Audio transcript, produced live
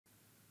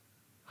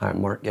Hi, I'm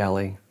Mark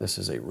Galley. This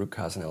is a root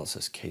cause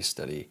analysis case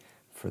study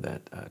for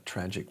that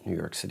tragic New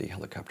York City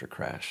helicopter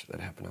crash that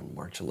happened on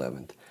March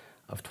 11th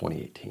of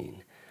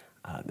 2018.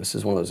 This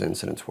is one of those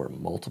incidents where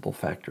multiple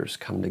factors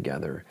come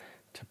together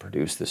to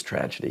produce this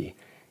tragedy.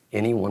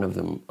 Any one of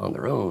them on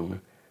their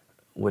own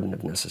wouldn't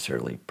have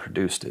necessarily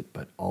produced it,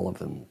 but all of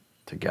them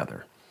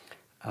together.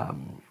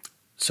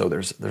 So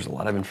there's a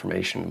lot of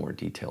information, a more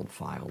detailed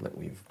file that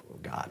we've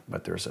got,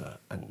 but there's a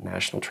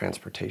National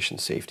Transportation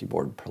Safety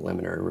Board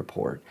preliminary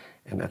report,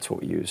 and that's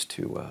what we use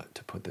to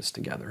put this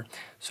together.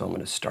 So I'm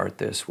going to start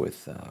this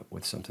with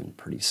something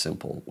pretty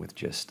simple, with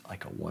just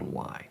like a one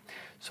why.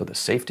 So the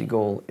safety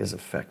goal is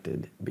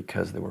affected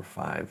because there were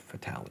 5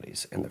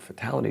 fatalities, and the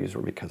fatalities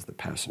were because the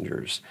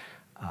passengers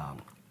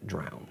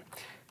drowned.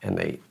 And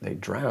they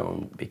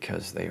drown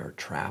because they are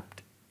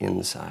trapped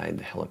inside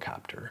the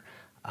helicopter,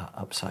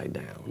 upside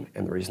down,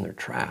 and the reason they're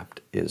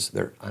trapped is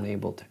they're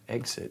unable to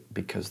exit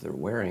because they're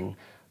wearing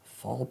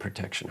fall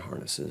protection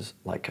harnesses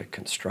like a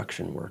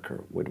construction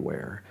worker would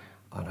wear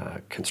on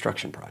a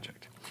construction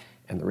project.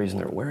 And the reason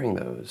they're wearing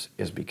those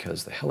is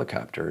because the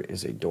helicopter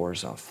is a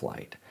doors-off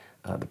flight.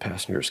 The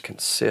passengers can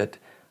sit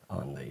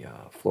on the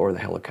floor of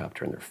the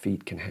helicopter and their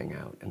feet can hang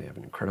out, and they have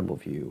an incredible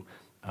view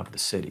of the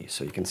city.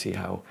 So you can see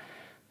how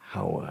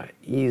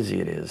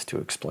easy it is to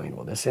explain,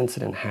 well, this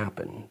incident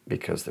happened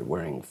because they're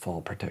wearing fall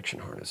protection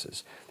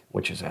harnesses,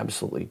 which is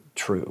absolutely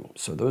true.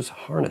 So those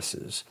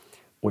harnesses,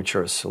 which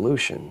are a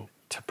solution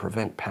to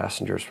prevent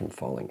passengers from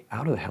falling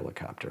out of the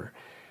helicopter,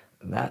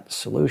 that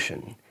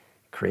solution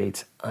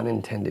creates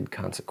unintended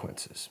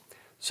consequences.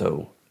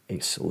 So a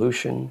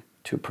solution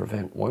to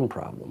prevent one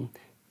problem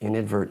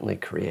inadvertently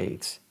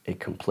creates a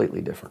completely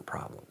different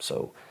problem.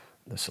 So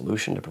the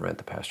solution to prevent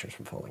the passengers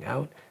from falling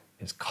out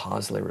is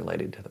causally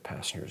related to the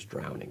passengers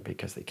drowning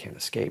because they can't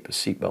escape. A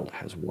seatbelt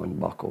has one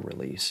buckle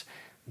release.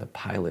 The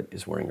pilot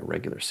is wearing a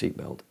regular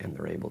seatbelt and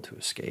they're able to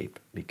escape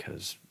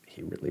because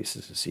he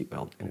releases his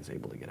seatbelt and is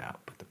able to get out,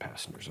 but the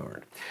passengers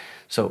aren't.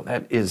 So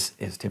that is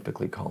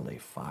typically called a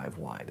 5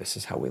 why. This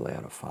is how we lay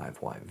out a 5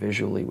 why.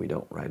 Visually, we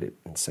don't write it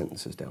in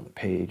sentences down the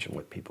page, and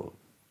what people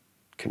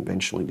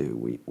conventionally do,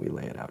 we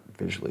lay it out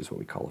visually is what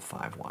we call a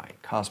 5 why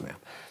cause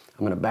map.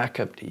 I'm going to back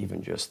up to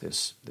even just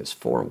this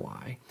 4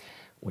 why,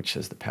 which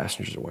says the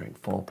passengers are wearing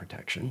fall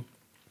protection.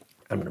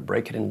 I'm going to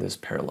break it into this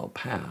parallel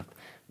path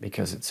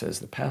because it says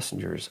the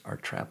passengers are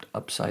trapped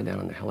upside down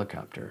in the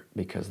helicopter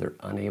because they're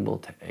unable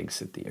to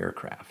exit the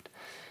aircraft.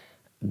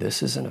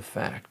 This is an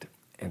effect,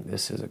 and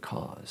this is a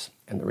cause.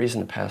 And the reason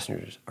the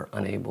passengers are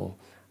unable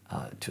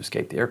to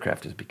escape the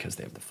aircraft is because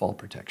they have the fall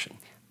protection.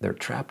 They're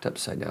trapped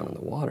upside down in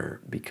the water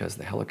because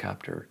the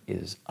helicopter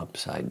is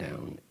upside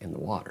down in the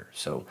water.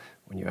 So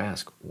when you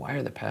ask, why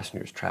are the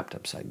passengers trapped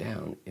upside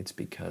down? It's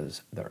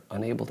because they're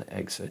unable to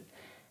exit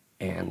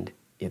and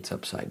it's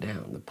upside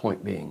down. The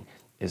point being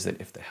is that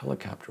if the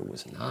helicopter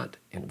was not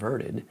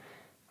inverted,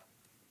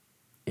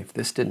 if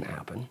this didn't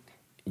happen,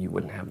 you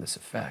wouldn't have this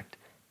effect.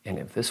 And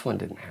if this one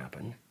didn't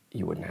happen,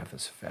 you wouldn't have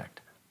this effect.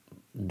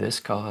 This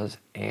cause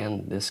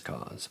and this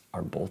cause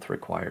are both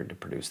required to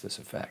produce this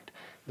effect.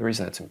 The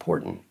reason that's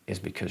important is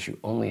because you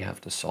only have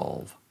to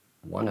solve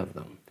one of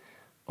them.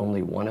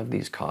 Only one of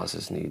these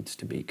causes needs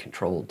to be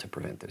controlled to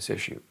prevent this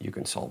issue. You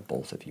can solve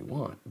both if you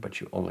want, but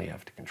you only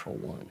have to control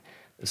one.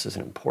 This is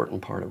an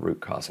important part of root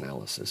cause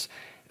analysis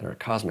and our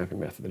cause mapping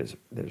method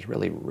that is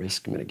really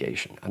risk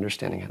mitigation,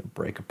 understanding how to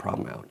break a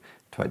problem out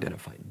to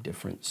identify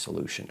different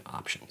solution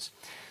options.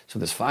 So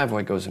this 5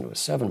 why goes into a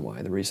 7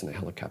 why. The reason the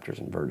helicopter is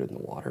inverted in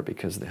the water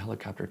because the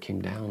helicopter came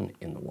down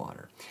in the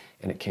water.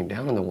 And it came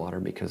down in the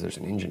water because there's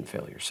an engine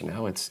failure. So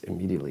now it's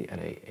immediately at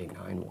a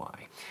 9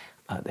 why.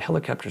 The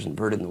helicopter is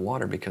inverted in the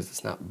water because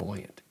it's not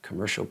buoyant.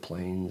 Commercial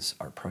planes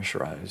are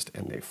pressurized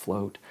and they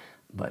float,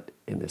 but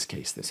in this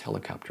case, this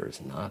helicopter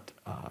is not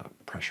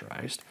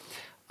pressurized,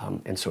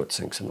 and so it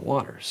sinks in the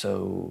water.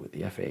 So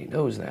the FAA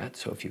knows that,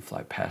 so if you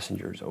fly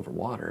passengers over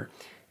water,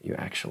 you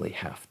actually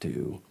have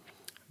to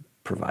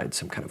provide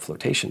some kind of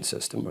flotation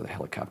system, or the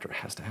helicopter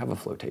has to have a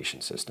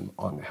flotation system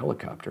on the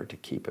helicopter to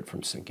keep it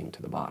from sinking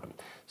to the bottom.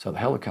 So the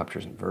helicopter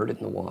is inverted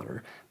in the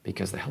water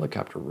because the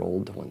helicopter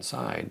rolled to one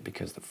side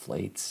because the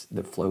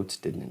floats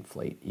didn't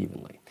inflate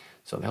evenly.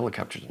 So the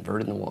helicopter is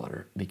inverted in the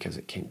water because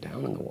it came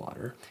down in the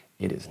water.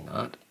 It is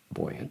not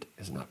buoyant,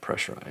 is not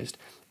pressurized,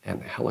 and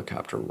the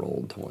helicopter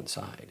rolled to one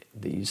side.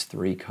 These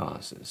 3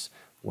 causes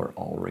were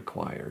all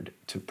required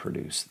to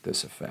produce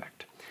this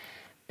effect.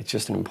 It's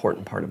just an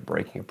important part of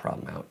breaking a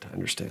problem out to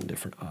understand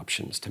different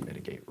options to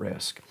mitigate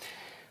risk.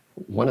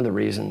 One of the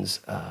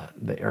reasons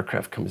the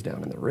aircraft comes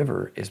down in the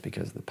river is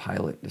because the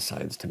pilot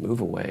decides to move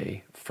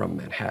away from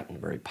Manhattan, a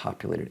very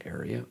populated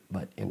area,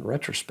 but in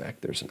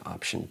retrospect, there's an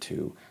option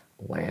to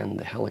land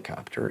the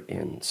helicopter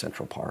in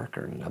Central Park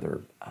or in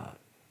another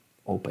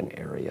open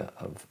area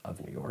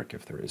of New York,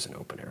 if there is an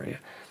open area.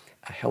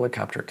 A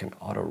helicopter can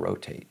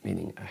auto-rotate,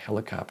 meaning a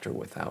helicopter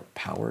without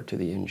power to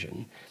the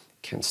engine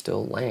can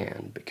still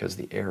land because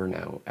the air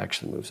now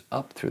actually moves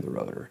up through the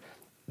rotor.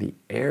 The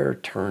air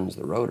turns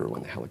the rotor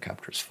when the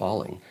helicopter is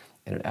falling,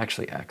 and it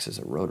actually acts as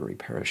a rotary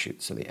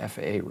parachute. So the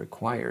FAA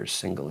requires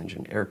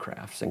single-engine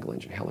aircraft,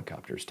 single-engine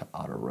helicopters to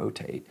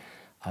auto-rotate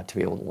to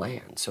be able to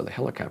land. So the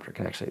helicopter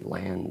can actually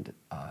land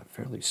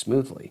fairly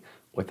smoothly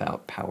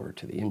without power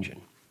to the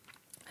engine,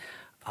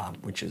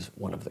 which is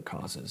one of the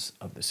causes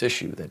of this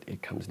issue, that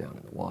it comes down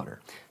in the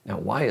water. Now,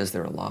 why is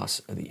there a loss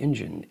of the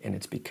engine? And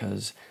it's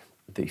because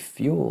the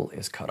fuel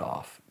is cut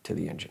off to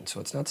the engine. So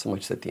it's not so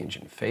much that the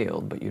engine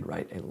failed, but you'd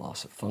write a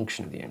loss of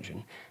function of the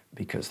engine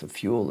because the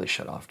fuel is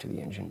shut off to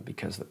the engine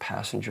because the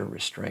passenger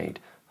restraint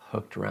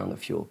hooked around the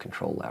fuel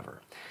control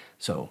lever.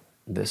 So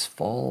this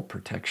fall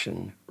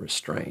protection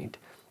restraint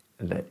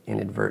that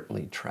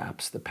inadvertently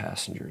traps the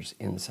passengers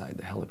inside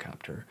the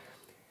helicopter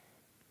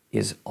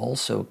is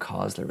also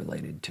causally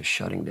related to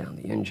shutting down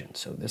the engine.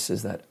 So this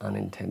is that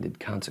unintended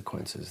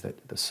consequences,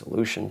 that the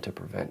solution to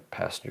prevent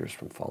passengers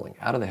from falling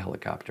out of the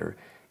helicopter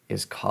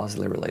is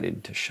causally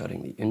related to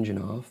shutting the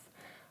engine off.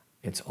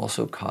 It's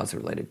also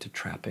causally related to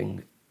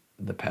trapping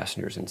the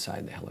passengers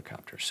inside the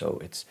helicopter. So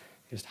it's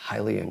just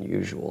highly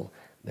unusual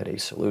that a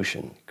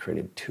solution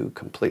created two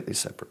completely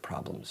separate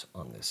problems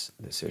on this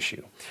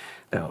issue.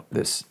 Now,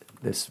 this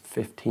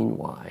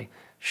 15Y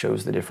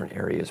shows the different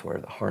areas where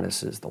the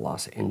harnesses, the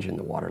loss of engine,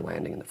 the water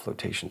landing, and the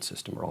flotation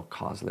system are all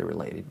causally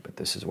related, but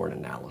this is where an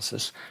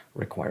analysis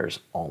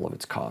requires all of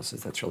its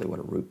causes. That's really what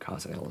a root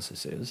cause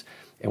analysis is,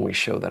 and we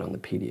show that on the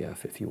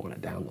PDF if you want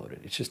to download it.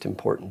 It's just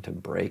important to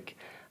break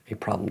a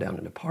problem down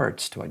into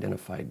parts to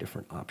identify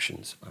different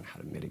options on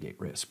how to mitigate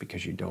risk,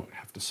 because you don't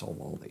have to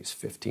solve all these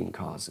 15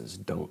 causes,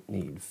 don't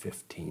need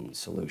 15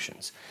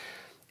 solutions.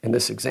 In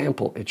this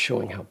example, it's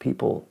showing how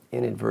people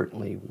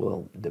inadvertently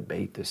will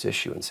debate this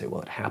issue and say,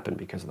 well, it happened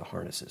because of the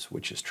harnesses,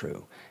 which is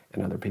true.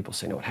 And other people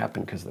say, no, it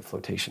happened because the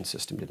flotation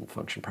system didn't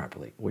function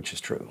properly, which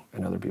is true.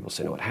 And other people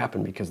say, no, it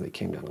happened because they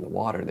came down in the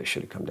water. They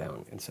should have come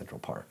down in Central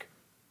Park,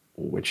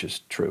 which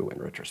is true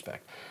in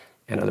retrospect.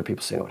 And other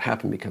people say, no, it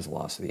happened because of the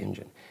loss of the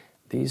engine.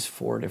 These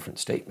four different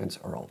statements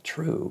are all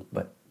true,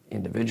 but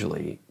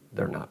individually,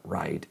 they're not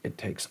right. It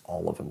takes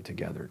all of them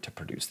together to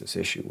produce this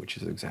issue, which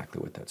is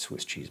exactly what that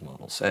Swiss cheese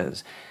model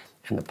says.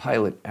 And the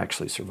pilot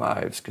actually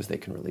survives because they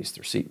can release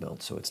their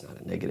seatbelt, so it's not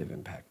a negative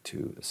impact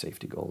to the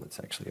safety goal. It's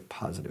actually a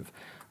positive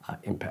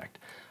impact.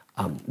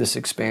 This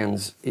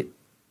expands it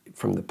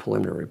from the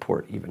preliminary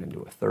report even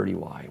into a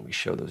 30Y, and we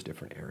show those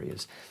different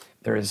areas.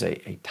 There is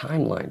a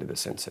timeline to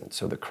this incident.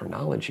 So the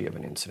chronology of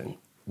an incident,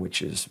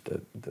 which is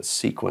the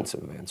sequence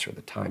of events or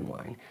the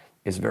timeline,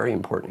 is very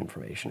important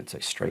information. It's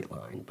a straight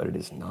line, but it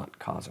is not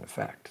cause and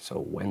effect. So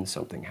when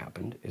something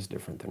happened is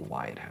different than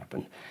why it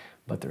happened.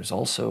 But there's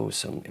also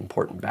some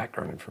important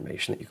background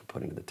information that you can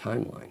put into the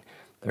timeline.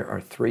 There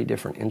are 3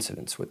 different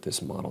incidents with this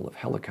model of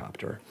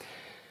helicopter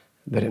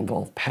that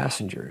involve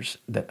passengers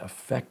that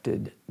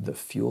affected the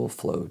fuel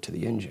flow to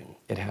the engine.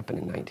 It happened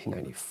in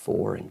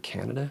 1994 in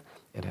Canada,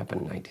 it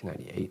happened in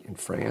 1998 in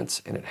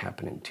France, and it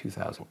happened in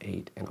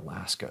 2008 in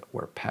Alaska,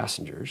 where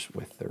passengers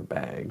with their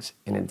bags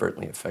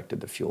inadvertently affected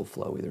the fuel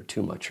flow, either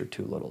too much or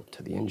too little,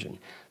 to the engine.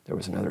 There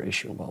was another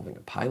issue involving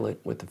a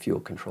pilot with the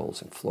fuel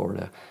controls in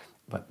Florida,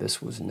 but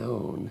this was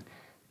known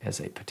as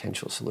a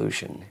potential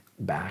solution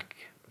back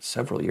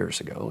several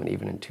years ago, and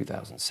even in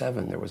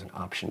 2007, there was an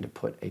option to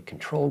put a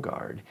control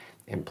guard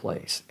in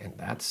place, and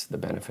that's the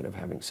benefit of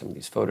having some of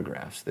these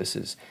photographs. This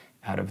is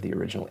out of the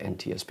original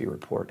NTSB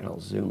report, and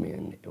I'll zoom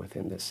in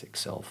within this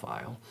Excel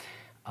file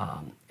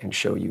and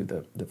show you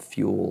the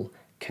fuel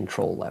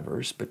control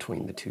levers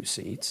between the 2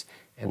 seats,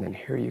 and then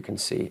here you can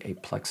see a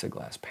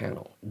plexiglass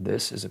panel.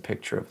 This is a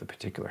picture of the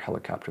particular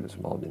helicopter that's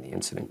involved in the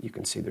incident. You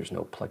can see there's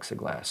no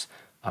plexiglass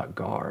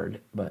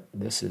guard, but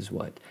this is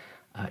what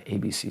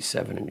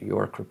ABC7 in New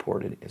York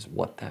reported is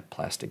what that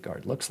plastic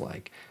guard looks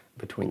like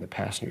between the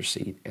passenger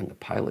seat and the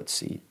pilot's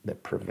seat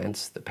that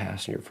prevents the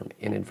passenger from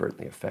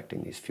inadvertently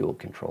affecting these fuel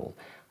control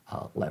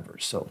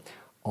levers. So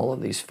all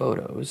of these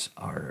photos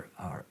are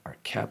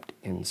kept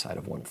inside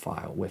of one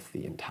file with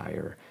the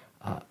entire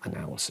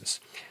analysis.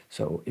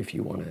 So if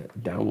you want to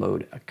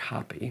download a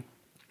copy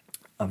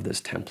of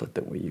this template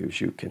that we use,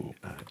 you can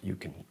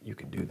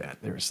do that.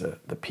 There's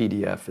the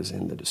PDF is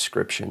in the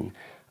description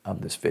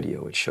of this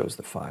video. It shows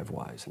the 5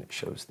 Ys and it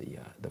shows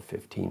the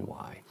 15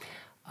 Y.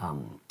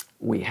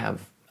 We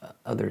have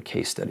other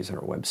case studies on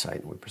our website,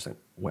 and we present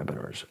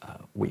webinars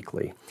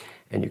weekly,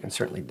 and you can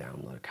certainly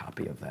download a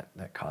copy of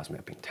that cause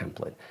mapping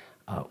template.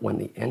 When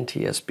the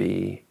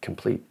NTSB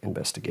complete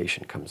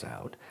investigation comes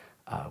out,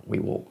 we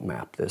will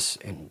map this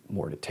in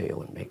more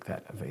detail and make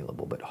that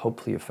available, but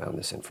hopefully you found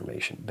this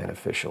information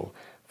beneficial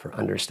for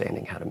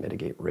understanding how to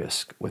mitigate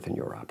risk within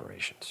your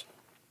operations.